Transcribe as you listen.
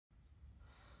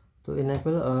To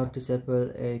enable or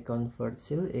disable a convert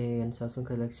seal in Samsung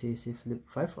Galaxy Z Flip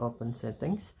 5, open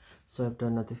settings, swipe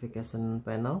down notification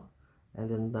panel, and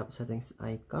then tap settings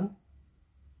icon.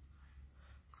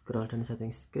 Scroll down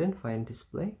settings screen, find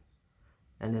display,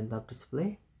 and then tap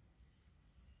display.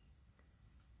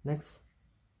 Next,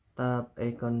 tap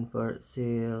a convert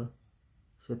seal,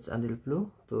 switch until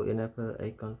blue to enable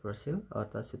a convert seal, or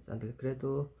tap switch until gray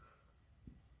to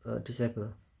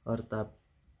disable, or tap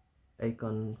a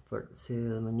convert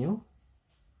seal menu,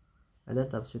 and then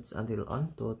tap switch until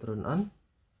on to turn on,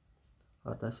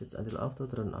 or tap switch until off to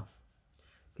turn off.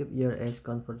 Keep your eyes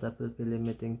comfortable by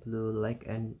limiting blue light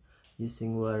and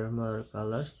using warmer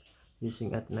colors.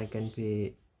 Using at night can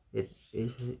be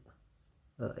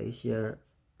easier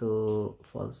to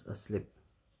fall asleep.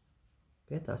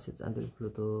 Okay, tap switch until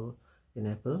blue to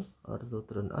enable or to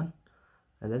turn on,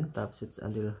 and then tap switch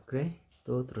until gray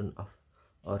to turn off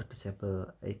or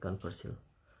disable a convert seal.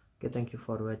 Okay, thank you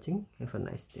for watching. Have a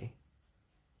nice day.